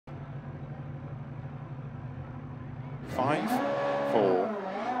5, 4,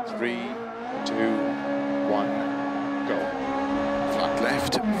 3, 2, 1, go. Flat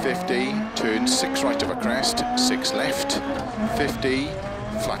left, 50, turn 6 right of a crest, 6 left, 50,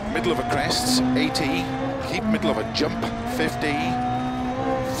 flat middle of a crest, 80, keep middle of a jump, 50,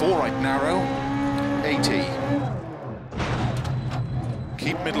 4 right narrow, 80,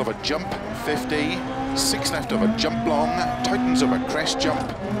 keep middle of a jump, 50, 6 left of a jump long, tightens of a crest jump,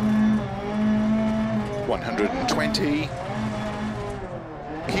 120,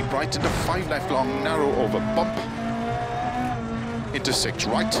 keep right into 5 left long, narrow over bump, into 6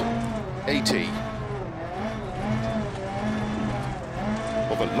 right, 80,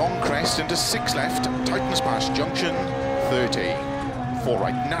 over long crest into 6 left, tightens past junction, 30, 4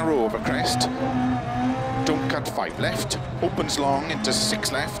 right narrow over crest, don't cut 5 left, opens long into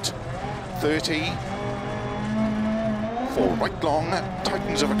 6 left, 30, 4 right long,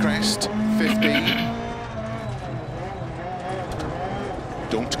 tightens of a crest, 50,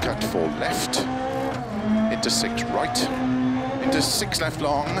 don't cut 4 left, into 6 right, into 6 left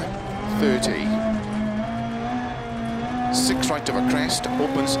long, 30, 6 right of a crest,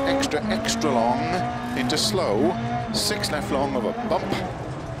 opens extra long, into slow, 6 left long of a bump,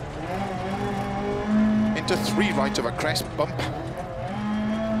 into 3 right of a crest, bump,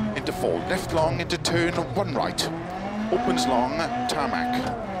 into 4 left long, into turn 1 right, opens long, tarmac,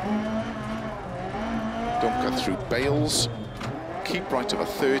 don't cut through bales, keep right of a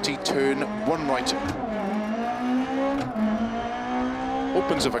 30, turn 1 right,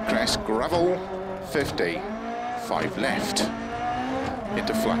 opens of a crest, gravel, 50, 5 left,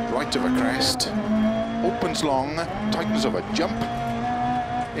 into flat right of a crest, opens long, tightens of a jump,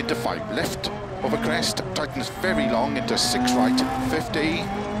 into 5 left of a crest, tightens very long, into 6 right, 50,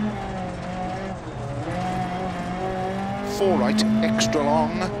 4 right, extra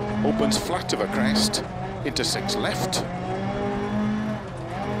long, opens flat of a crest, into 6 left,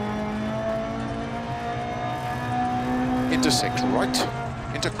 into 6 right,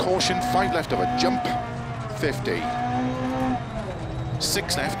 into caution, 5 left of a jump, 50,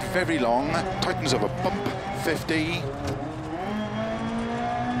 6 left, very long, tightens of a bump, 50,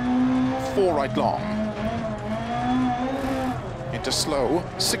 4 right long, into slow,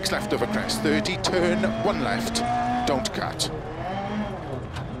 6 left of a crest, 30, turn 1 left, don't cut,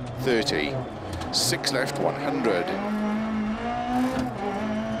 30, 6 left, 100,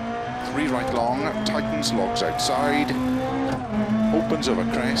 3 right long, tightens, logs outside, opens of a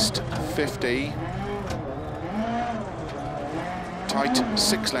crest, 50, tight,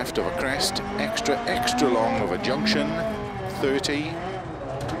 6 left of a crest, extra long of a junction, 30,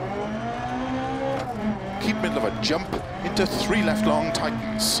 keep middle of a jump, into 3 left long,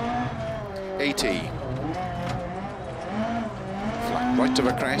 tightens, 80, flat right of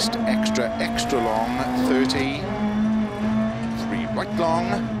a crest, extra long, 30, 3 right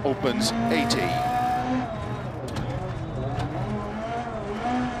long, opens, 80,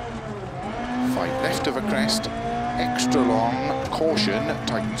 5 left of a crest, extra long, caution,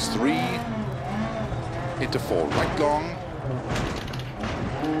 tightens 3, into 4 right long,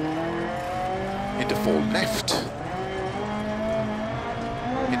 into 4 left,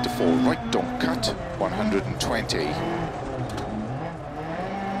 into 4 right, don't cut, 120,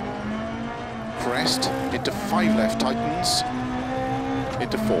 crest, into 5 left, tightens,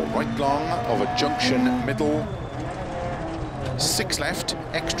 into 4 right long, of a junction, middle, 6 left,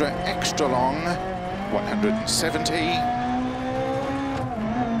 extra long, 170,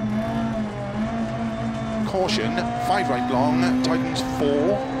 caution, 5 right long, tightens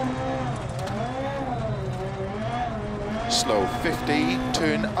 4, slow 50,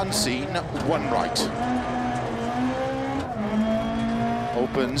 turn unseen, 1 right,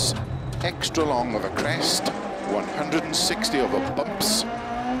 opens, extra long of a crest, 160 over bumps,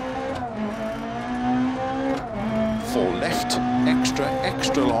 4 left,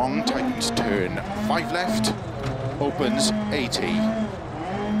 extra long, tightens turn, 5 left, opens, 80.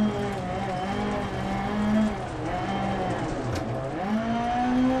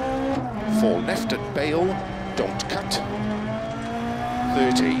 4 left at bail, don't cut,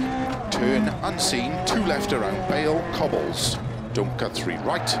 30, turn unseen, 2 left around bail, cobbles, don't cut 3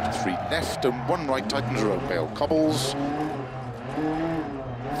 right, 3 left and 1 right, tightens around bail, cobbles,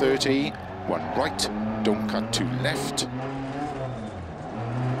 30, 1 right, don't cut 2 left,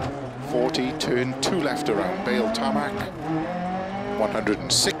 40, turn 2 left around bail, tarmac,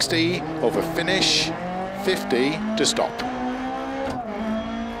 160, over finish, 50 to stop.